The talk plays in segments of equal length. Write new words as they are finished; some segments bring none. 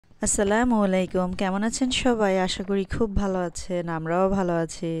আসসালামু আলাইকুম। কেমন আছেন সবাই? আশা করি খুব ভালো আছেন। আমরাও ভালো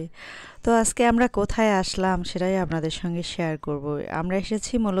আছি। তো আজকে আমরা কোথায় আসলাম সেটাই আপনাদের সঙ্গে শেয়ার করব। আমরা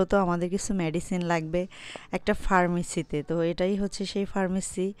এসেছি মূলত আমাদের কিছু মেডিসিন লাগবে একটা ফার্মেসিতে। তো এটাই হচ্ছে সেই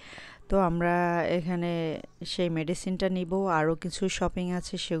ফার্মেসি। তো আমরা এখানে সেই মেডিসিনটা নিব। আরও কিছু শপিং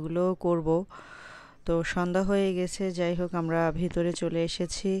আছে সেগুলোও করব। তো সন্ধ্যা হয়ে গেছে। যাই হোক আমরা ভিতরে চলে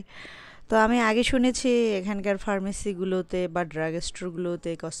এসেছি। তো আমি আগে শুনেছি এখানকার ফার্মেসিগুলোতে বা ড্রাগ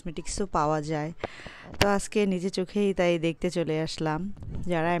স্টোরগুলোতে কসমেটিক্সও পাওয়া যায়। তো আজকে নিজে চোখেই তাই দেখতে চলে আসলাম।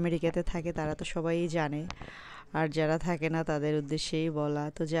 যারা আমেরিকাতে থাকে তারা তো সবাই জানে, আর যারা থাকে না তাদের উদ্দেশ্যেই বলা।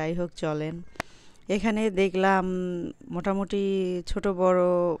 তো যাই হোক চলেন, এখানে দেখলাম মোটামুটি ছোট বড়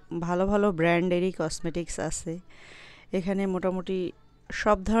ভালো ভালো ব্র্যান্ডেরই কসমেটিক্স আছে। এখানে মোটামুটি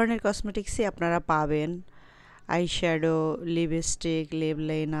সব ধরনের কসমেটিক্সই আপনারা পাবেন। আইশ্যাডো, লিপস্টিক, লিপ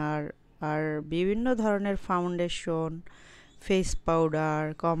লাইনার, আর বিভিন্ন ধরনের ফাউন্ডেশন, ফেস পাউডার,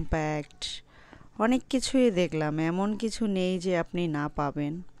 কম্প্যাক্ট, অনেক কিছুই দেখলাম। এমন কিছু নেই যে আপনি না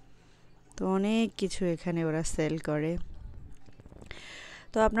পাবেন। তো অনেক কিছু এখানে ওরা সেল করে।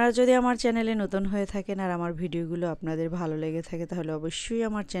 তো আপনারা যদি আমার চ্যানেলে নতুন হয়ে থাকেন আর আমার ভিডিওগুলো আপনাদের ভালো লেগে থাকে, তাহলে অবশ্যই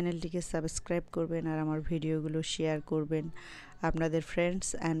আমার চ্যানেলটিকে সাবস্ক্রাইব করবেন আর আমার ভিডিওগুলো শেয়ার করবেন আপনাদের ফ্রেন্ডস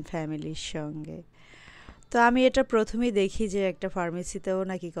অ্যান্ড ফ্যামিলির সঙ্গে। তো আমি এটা প্রথমেই দেখি যে একটা ফার্মেসিতেও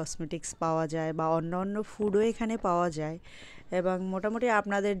নাকি কসমেটিক্স পাওয়া যায় বা অন্য অন্য ফুডও এখানে পাওয়া যায়, এবং মোটামুটি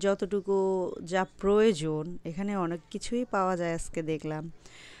আপনাদের যতটুকু যা প্রয়োজন এখানে অনেক কিছুই পাওয়া যায় আজকে দেখলাম।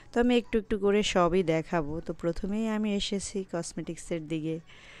 তো আমি একটু একটু করে সবই দেখাবো। তো প্রথমেই আমি এসেছি কসমেটিক্সের দিকে।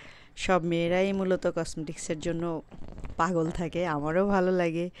 সব মেয়েরাই মূলত কসমেটিক্সের জন্য পাগল থাকে, আমারও ভালো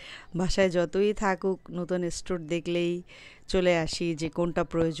লাগে। বাসায় যতই থাকুক নতুন স্টোর দেখলেই চলে আসি যে কোনটা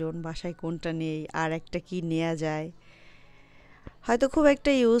প্রয়োজন, বাসায় কোনটা নেই, আর একটা কি নেওয়া যায়। হয়তো খুব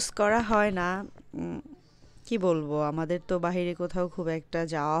একটা ইউজ করা হয় না। উম, কি বলবো, আমাদের তো বাইরে কোথাও খুব একটা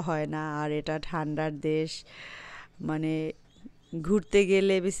যাওয়া হয় না, আর এটা ঠান্ডার দেশ। মানে ঘুরতে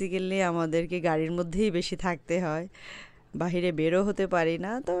গেলে বেসিক্যালি আমাদেরকে গাড়ির মধ্যেই বেশি থাকতে হয়, বাহিরে বেরো হতে পারি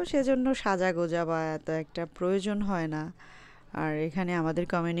না। তো সেজন্য সাজা গোজা বা এত একটা প্রয়োজন হয় না। আর এখানে আমাদের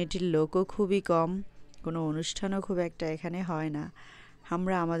কমিউনিটির লোকও খুবই কম, কোনো অনুষ্ঠানও খুব একটা এখানে হয় না।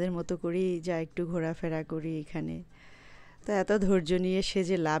 আমরা আমাদের মতো করেই যা একটু ঘোরাফেরা করি এখানে। তো এত ধৈর্য নিয়ে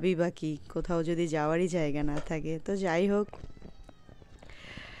সেজে লাভই বা কী, কোথাও যদি যাওয়ারই জায়গা না থাকে। তো যাই হোক,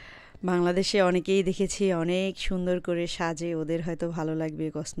 বাংলাদেশে অনেকেই দেখেছি অনেক সুন্দর করে সাজে, ওদের হয়তো ভালো লাগবে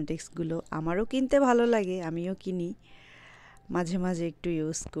কসমেটিক্সগুলো। আমারও কিনতে ভালো লাগে, আমিও কিনি। মাঝে মাঝে একটু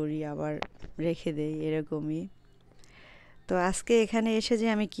ইউজ করি, আবার রেখে দেই, এরকমই। তো আজকে এখানে এসে যে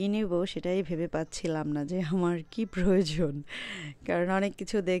আমি কী নিব সেটাই ভেবে পাচ্ছিলাম না যে আমার কি প্রয়োজন। কারণ অনেক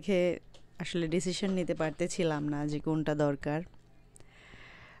কিছু দেখে আসলে ডিসিশন নিতে পারতেছিলাম না যে কোনটা দরকার।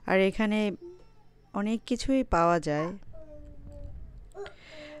 আর এখানে অনেক কিছুই পাওয়া যায়।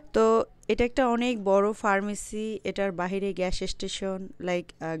 তো এটা একটা অনেক বড় ফার্মেসি। এটার বাহিরে গ্যাস স্টেশন, লাইক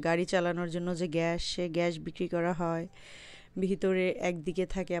গাড়ি চালানোর জন্য যে গ্যাস, সে গ্যাস বিক্রি করা হয়। ভিতরে একদিকে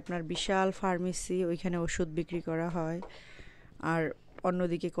থাকে আপনার বিশাল ফার্মেসি, ওইখানে ওষুধ বিক্রি করা হয়। আর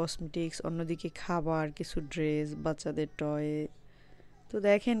অন্যদিকে কসমেটিক্স, অন্যদিকে খাবার, কিছু ড্রেস, বাচ্চাদের টয়। তো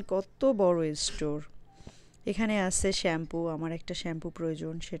দেখেন কত বড় স্টোর। এখানে আছে শ্যাম্পু, আমার একটা শ্যাম্পু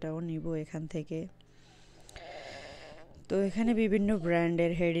প্রয়োজন, সেটাও নিব এখান থেকে। তো এখানে বিভিন্ন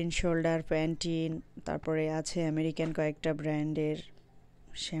ব্র্যান্ডের হেড এন্ড শোল্ডার, প্যান্টিন, তারপরে আছে আমেরিকান কয়েকটা ব্র্যান্ডের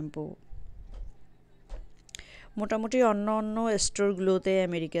শ্যাম্পু। মোটামুটি অন্য অন্য স্টোরগুলোতে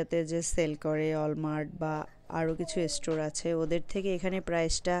আমেরিকাতে যে সেল করে, অলমার্ট বা আরও কিছু স্টোর আছে, ওদের থেকে এখানে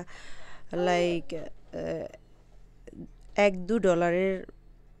প্রাইসটা লাইক $1-2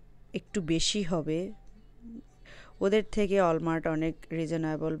 একটু বেশি হবে। ওদের থেকে অলমার্ট অনেক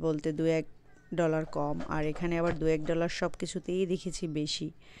রিজনেবল, বলতে $2-1 কম। আর এখানে আবার $2-1 সব কিছুতেই দেখেছি বেশি।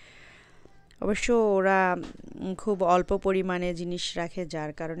 অবশ্য ওরা খুব অল্প পরিমাণে জিনিস রাখে,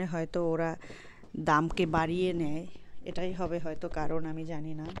 যার কারণে হয়তো ওরা দামকে বাড়িয়ে নেয়। এটাই হবে হয়তো কারণ, আমি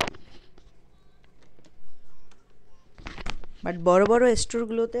জানি না। বাট বড় বড়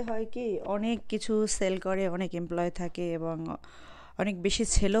স্টোরগুলোতে হয় কি, অনেক কিছু সেল করে, অনেক এমপ্লয় থাকে এবং অনেক বেশি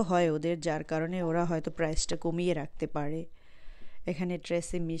সেলও হয় ওদের, যার কারণে ওরা হয়তো প্রাইসটা কমিয়ে রাখতে পারে। এখানে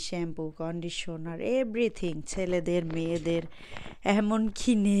ট্রেসিমি, শ্যাম্পু, কন্ডিশনার, এভরিথিং, ছেলেদের মেয়েদের এমন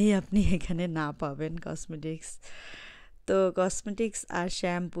কি নেই আপনি এখানে না পাবেন কসমেটিক্স। তো কসমেটিক্স আর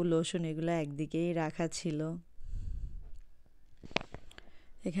শ্যাম্পু, লোশন এগুলো একদিকেই রাখা ছিল।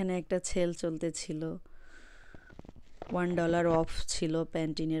 এখানে একটা সেল চলতেছিল, $1 অফ ছিল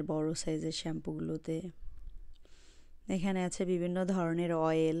প্যান্টিনের বড় সাইজের শ্যাম্পুগুলোতে। এখানে আছে বিভিন্ন ধরনের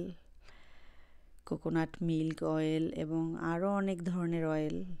অয়েল, কোকোনাট মিল্ক অয়েল এবং আরও অনেক ধরনের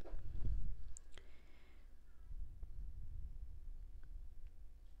অয়েল।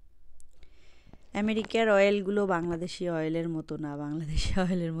 আমেরিকার অয়েলগুলো বাংলাদেশি অয়েলের মতো না, বাংলাদেশি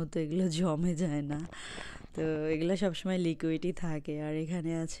অয়েলের মতো এগুলো জমে যায় না। তো এগুলো সবসময় লিকুইডই থাকে। আর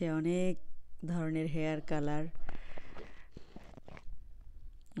এখানে আছে অনেক ধরনের হেয়ার কালার।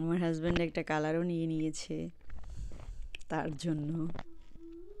 আমার হাজব্যান্ড একটা কালারও নিয়ে নিয়েছে তার জন্য।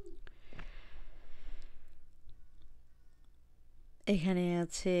 এখানে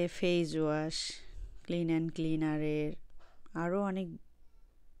আছে ফেস ওয়াশ, ক্লিন অ্যান্ড ক্লিনারের, আরও অনেক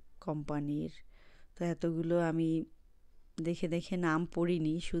কোম্পানির। তো এতগুলো আমি দেখে দেখে নাম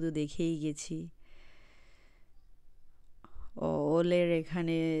পড়িনি, শুধু দেখেই গেছি। ওলের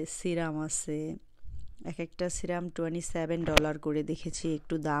এখানে সিরাম আছে, এক একটা সিরাম $27 করে দেখেছি,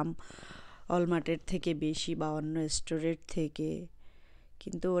 একটু দাম অলমার্টের থেকে বেশি বা অন্য স্টোরের থেকে,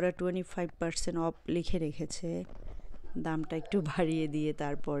 কিন্তু ওরা 25% অফ লিখে রেখেছে, দামটা একটু বাড়িয়ে দিয়ে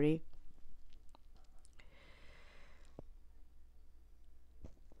তারপরে।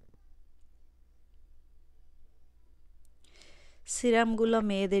 সিরামগুলো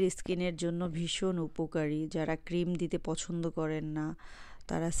মেয়েদের স্কিনের জন্য ভীষণ উপকারী। যারা ক্রিম দিতে পছন্দ করেন না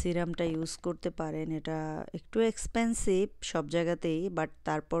তারা সিরামটা ইউজ করতে পারেন। এটা একটু এক্সপেন্সিভ সব জায়গাতেই, বাট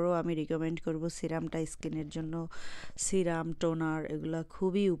তারপরও আমি রিকমেন্ড করব সিরামটা স্কিনের জন্য। সিরাম, টোনার এগুলো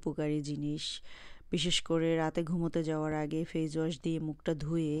খুবই উপকারী জিনিস। বিশেষ করে রাতে ঘুমোতে যাওয়ার আগে ফেস ওয়াশ দিয়ে মুখটা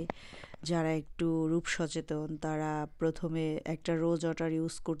ধুয়ে যারা একটু রূপ সচেতন তারা প্রথমে একটা রোজ ওয়াটার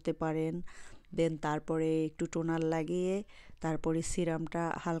ইউজ করতে পারেন, দেন তারপরে একটু টোনার লাগিয়ে তারপরে সিরামটা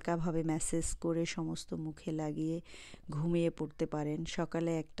হালকাভাবে ম্যাসেজ করে সমস্ত মুখে লাগিয়ে ঘুমিয়ে পড়তে পারেন।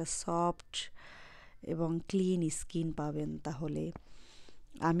 সকালে একটা সফট এবং ক্লিন স্কিন পাবেন তাহলে।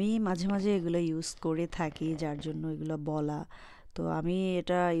 আমি মাঝে মাঝে এগুলো ইউজ করে থাকি, যার জন্য এগুলো বলা। তো আমি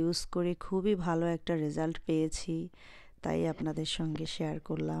এটা ইউজ করে খুবই ভালো একটা রেজাল্ট পেয়েছি, তাই আপনাদের সঙ্গে শেয়ার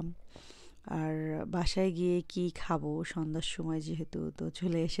করলাম। আর বাসায় গিয়ে কি খাবো সন্ধ্যার সময় যেহেতু, তো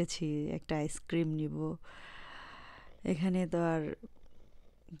চলে এসেছি একটা আইসক্রিম নিব। এখানে তো আর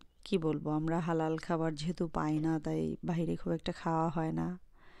কি বলবো, আমরা হালাল খাবার যেহেতু পাই না তাই বাইরে খুব একটা খাওয়া হয় না।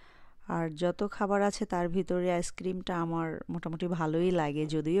 আর যত খাবার আছে তার ভিতরে আইসক্রিমটা আমার মোটামুটি ভালোই লাগে,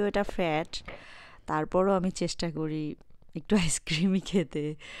 যদিও এটা ফ্যাট, তারপরও আমি চেষ্টা করি একটু আইসক্রিমই খেতে।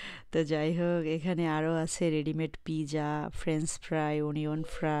 তো যাই হোক, এখানে আরও আছে readymade pizza, French fry, onion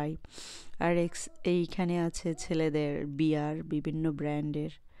fry. আর এইখানে আছে ছেলেদের বিয়ার বিভিন্ন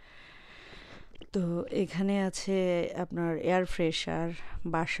ব্র্যান্ডের। তো এখানে আছে আপনার এয়ার ফ্রেশার,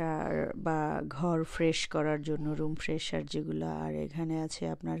 বাসার বা ঘর ফ্রেশ করার জন্য রুম ফ্রেশার যেগুলো। আর এখানে আছে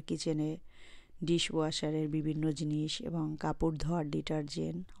আপনার কিচেনে ডিশ ওয়াশারের বিভিন্ন জিনিস এবং কাপড় ধোয়ার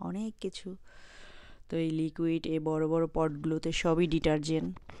ডিটারজেন্ট, অনেক কিছু। তো এই লিকুইড এই বড় বড় পটগুলোতে সবই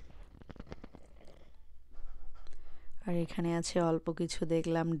ডিটারজেন্ট। আর এখানে আছে অল্প কিছু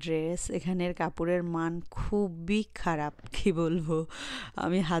দেখলাম ড্রেস। এখানের কাপড়ের মান খুবই খারাপ, কি বলবো।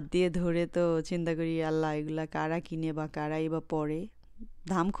 আমি হাত দিয়ে ধরে তো চিন্তা করি আল্লাহ এগুলা কারা কিনে বা কারাই বা পরে।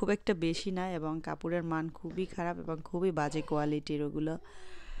 দাম খুব একটা বেশি না এবং কাপড়ের মান খুবই খারাপ এবং খুবই বাজে কোয়ালিটির ওগুলো।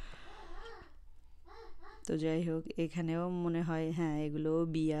 তো যাই হোক, এখানেও মনে হয় হ্যাঁ এগুলো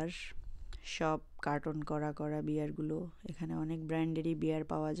বিয়ার, সব কার্টন করা করা বিয়ারগুলো। এখানে অনেক ব্র্যান্ডেরই বিয়ার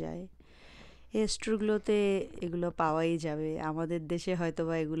পাওয়া যায়। এই স্টোরগুলোতে এগুলো পাওয়াই যাবে। আমাদের দেশে হয়তো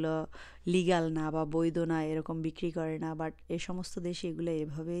বা এগুলো লিগ্যাল না বা বৈধ না, এরকম বিক্রি করে না, বাট এ সমস্ত দেশে এগুলো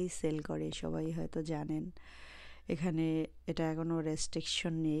এভাবেই সেল করে, সবাই হয়তো জানেন। এখানে এটা কোনো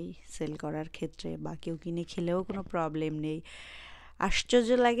রেস্ট্রিকশন নেই সেল করার ক্ষেত্রে, বা কেউ কিনে খেলেও কোনো প্রবলেম নেই। আশ্চর্য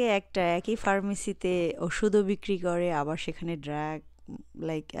লাগে, একটা একই ফার্মেসিতে ওষুধও বিক্রি করে, আবার সেখানে ড্রাগ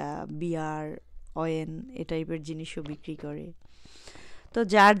লাইক বিয়ার, অয়েন এ টাইপের জিনিসও বিক্রি করে। তো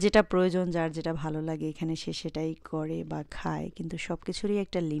যার যেটা প্রয়োজন, যার যেটা ভালো লাগে এখানে সে সেটাই করে বা খায়, কিন্তু সব কিছুরই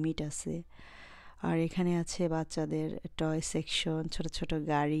একটা লিমিট আছে। আর এখানে আছে বাচ্চাদের টয় সেকশন, ছোট ছোট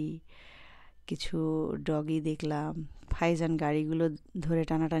গাড়ি, কিছু ডগি দেখলাম। ভাইজান গাড়িগুলো ধরে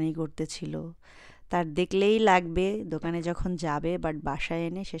টানাটানি করতেছিল, তার দেখলেই লাগবে দোকানে যখন যাবে, বাট বাসায়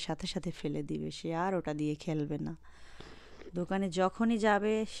এনে সে সাথে সাথে ফেলে দিবে, সে আর ওটা দিয়ে খেলবে না। দোকানে যখনই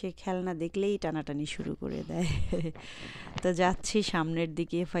যাবে সে খেলনা দেখলেই টানাটানি শুরু করে দেয়। তো যাচ্ছি সামনের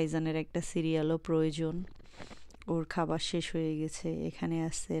দিকে, ফাইজানের একটা সিরিয়ালও প্রয়োজন, ওর খাবার শেষ হয়ে গেছে। এখানে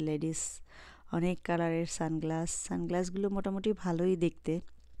আছে লেডিস অনেক কালারের সানগ্লাস, সানগ্লাসগুলো মোটামুটি ভালোই দেখতে।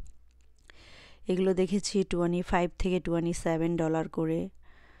 এগুলো দেখেছি 25 থেকে $27 করে।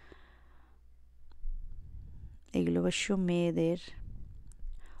 এগুলো অবশ্য মেয়েদের।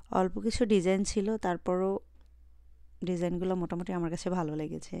 অল্প কিছু ডিজাইন ছিল, তারপরও ডিজাইনগুলো মোটামুটি আমার কাছে ভালো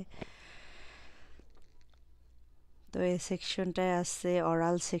লেগেছে। তো এই সেকশনটায় আছে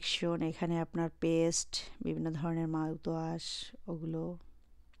অরাল সেকশন, এখানে আপনার পেস্ট, বিভিন্ন ধরনের মাউথওয়াশ ওগুলো।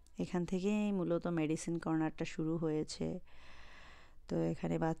 এখান থেকেই মূলত মেডিসিন কর্নারটা শুরু হয়েছে। তো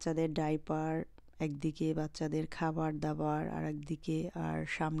এখানে বাচ্চাদের ডাইপার, একদিকে বাচ্চাদের খাবার দাবার আর একদিকে, আর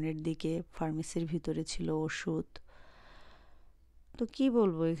সামনের দিকে ফার্মেসির ভিতরে ছিল ওষুধ। তো কি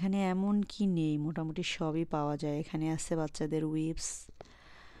বলবো, এখানে এমন কি নেই, মোটামুটি সবই পাওয়া যায়। এখানে আছে বাচ্চাদের উইপস,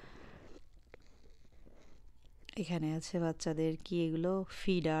 এখানে আছে বাচ্চাদের কি এগুলো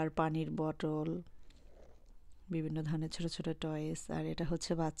ফিডার, পানির বটল, বিভিন্ন ধরনের ছোট ছোট টয়েস। আর এটা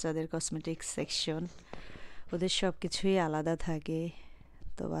হচ্ছে বাচ্চাদের কসমেটিক্স সেকশন, ওদের সব কিছুই আলাদা থাকে।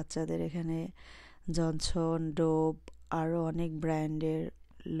 তো বাচ্চাদের এখানে জনসন, ডোভ, আরও অনেক ব্র্যান্ডের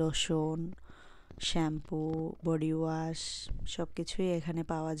লোশন, শ্যাম্পু, বডি ওয়াশ সব কিছুই এখানে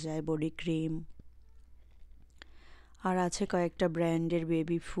পাওয়া যায়, বডি ক্রিম। আর আছে কয়েকটা ব্র্যান্ডের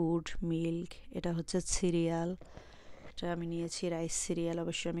বেবি ফুড, মিল্ক। এটা হচ্ছে সিরিয়াল, এটা আমি নিয়েছি রাইস সিরিয়াল,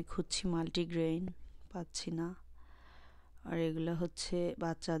 অবশ্য আমি খুঁজছি মাল্টিগ্রেইন, পাচ্ছি না। আর এগুলো হচ্ছে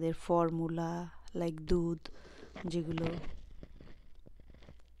বাচ্চাদের ফর্মুলা, লাইক দুধ যেগুলো।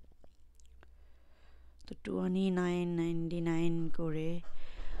 তো $29.99 করে,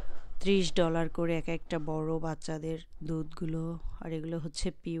 $30 করে এক একটা বড় বাচ্চাদের দুধগুলো। আর এগুলো হচ্ছে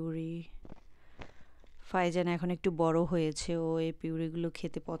পিউরি। ফাইজান এখন একটু বড় হয়েছে, ও এই পিউরিগুলো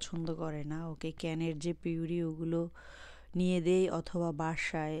খেতে পছন্দ করে না, ওকে ক্যানের যে পিউরি ওগুলো নিয়ে দেই, অথবা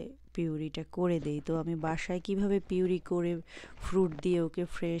বাসায় পিউরিটা করে দেই। তো আমি বাসায় কিভাবে পিউরি করে ফ্রুট দিয়ে ওকে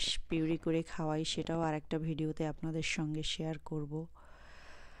ফ্রেশ পিউরি করে খাওয়াই, সেটাও আর একটা ভিডিওতে আপনাদের সঙ্গে শেয়ার করব।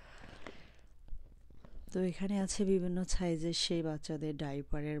 তো এখানে আছে বিভিন্ন সাইজের সেই বাচ্চাদের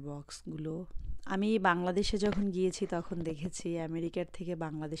ডাইপারের বক্সগুলো। আমি বাংলাদেশে যখন গিয়েছি তখন দেখেছি আমেরিকার থেকে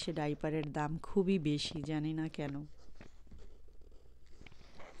বাংলাদেশে ডাইপারের দাম খুবই বেশি, জানি না কেন।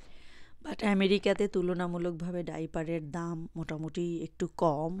 বাট আমেরিকাতে তুলনামূলকভাবে ডাইপারের দাম মোটামুটি একটু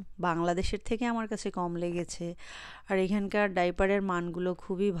কম, বাংলাদেশের থেকে আমার কাছে কম লেগেছে। আর এখানকার ডাইপারের মানগুলো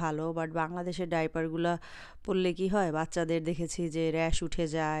খুবই ভালো। বাট বাংলাদেশের ডাইপারগুলো পরলে কি হয়, বাচ্চাদের দেখেছি যে র্যাশ উঠে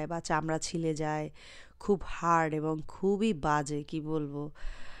যায় বা চামড়া ছিলে যায়, খুব হার্ড এবং খুবই বাজে, কি বলবো।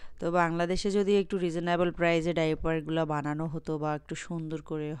 তো বাংলাদেশে যদি একটু রিজনেবল প্রাইসে ডাইপারগুলো বানানো হতো বা একটু সুন্দর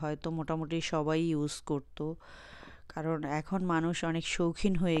করে, হয়তো মোটামুটি সবাই ইউজ করতো। কারণ এখন মানুষ অনেক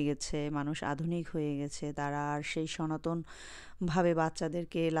শৌখিন হয়ে গেছে, মানুষ আধুনিক হয়ে গেছে, তারা আর সেই সনাতনভাবে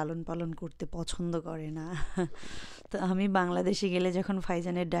বাচ্চাদেরকে লালন পালন করতে পছন্দ করে না। তো আমি বাংলাদেশে গেলে যখন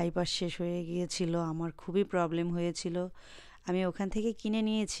ফাইজানের ডাইপার শেষ হয়ে গিয়েছিল, আমার খুবই প্রবলেম হয়েছিল। আমি ওখান থেকে কিনে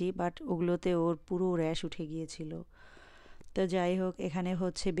নিয়েছি, বাট ওগুলোতে ওর পুরো র্যাশ উঠে গিয়েছিল। তো যাই হোক, এখানে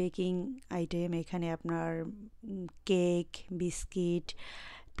হচ্ছে বেকিং আইটেম, এখানে আপনার কেক, বিস্কিট,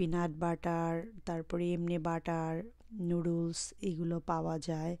 পিনাট বাটার, তারপরে এমনি বাটার, নুডলস এগুলো পাওয়া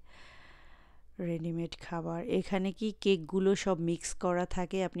যায়, রেডিমেড খাবার। এখানে কি কেকগুলো সব মিক্স করা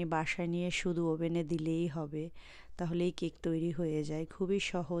থাকে, আপনি বাসায় নিয়ে শুধু ওভেনে দিলেই হবে, তাহলেই কেক তৈরি হয়ে যায়। খুবই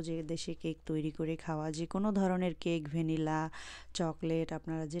সহজ দেশে কেক তৈরি করে খাওয়া, যে কোনো ধরনের কেক, ভ্যানিলা, চকলেট,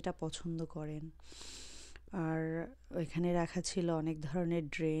 আপনারা যেটা পছন্দ করেন। আর এখানে রাখা ছিল অনেক ধরনের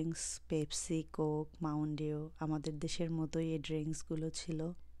drinks, Pepsi, Coke, Mount due, আমাদের দেশের মতোই এই ড্রিঙ্কসগুলো ছিল।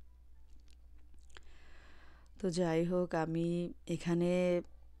 তো যাই হোক, আমি এখানে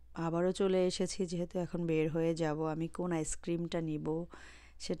আবারও চলে এসেছি, যেহেতু এখন বের হয়ে যাব। আমি কোন আইসক্রিমটা নিব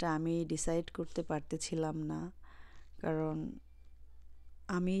সেটা আমি ডিসাইড করতে পারতেছিলাম না, কারণ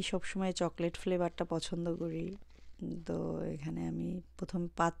আমি সবসময় চকলেট ফ্লেভারটা পছন্দ করি। তো এখানে আমি প্রথম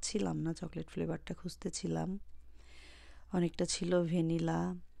পাচ্ছিলাম না, চকলেট ফ্লেভারটা খুঁজতেছিলাম। অনেকটা ছিল ভ্যানিলা,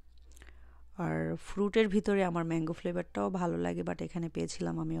 আর ফ্রুটের ভিতরে আমার ম্যাঙ্গো ফ্লেভারটাও ভালো লাগে, বাট এখানে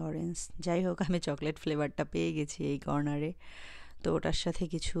পেয়েছিলাম আমি অরেঞ্জ। যাই হোক, আমি চকলেট ফ্লেভারটা পেয়ে গেছি এই কর্নারে। তো ওটার সাথে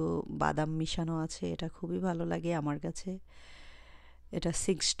কিছু বাদাম মিশানো আছে, এটা খুবই ভালো লাগে আমার কাছে। এটা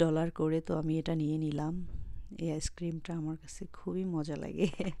 $6 করে, তো আমি এটা নিয়ে নিলাম। এই আইসক্রিমটা আমার কাছে খুবই মজা লাগে।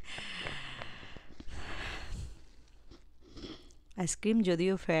 আইসক্রিম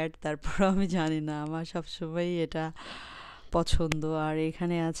যদিও ফ্যাট, তারপরও আমি জানি না, আমার সবসময় এটা পছন্দ। আর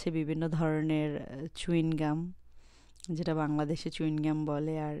এখানে আছে বিভিন্ন ধরনের চুইনগাম, যেটা বাংলাদেশে চুইনগাম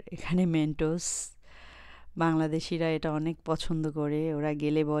বলে। আর এখানে মেন্টোস, বাংলাদেশিরা এটা অনেক পছন্দ করে, ওরা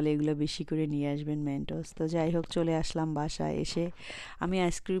গেলে বলে এগুলো বেশি করে নিয়ে আসবেন মেন্টোস। তো যাই হোক, চলে আসলাম বাসায়। এসে আমি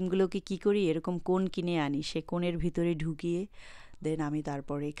আইসক্রিমগুলোকে কি করি, এরকম কোন কিনে আনি, সে কোনের ভিতরে ঢুকিয়ে দেন আমি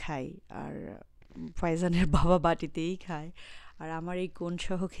তারপরে খাই। আর ফাইজানের বাবা বাটিতেই খায়। আর আমার এই কোন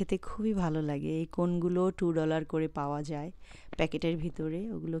সহ খেতে খুবই ভালো লাগে। এই কোনগুলো $2 করে পাওয়া যায় প্যাকেটের ভিতরে,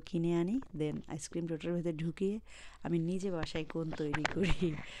 ওগুলো কিনে আনি, দেন আইসক্রিম টোটার ভিতরে ঢুকিয়ে আমি নিজে বাসায় কোন তৈরি করি।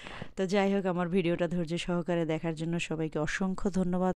 তো যাই হোক, আমার ভিডিওটা ধৈর্য সহকারে দেখার জন্য সবাইকে অসংখ্য ধন্যবাদ।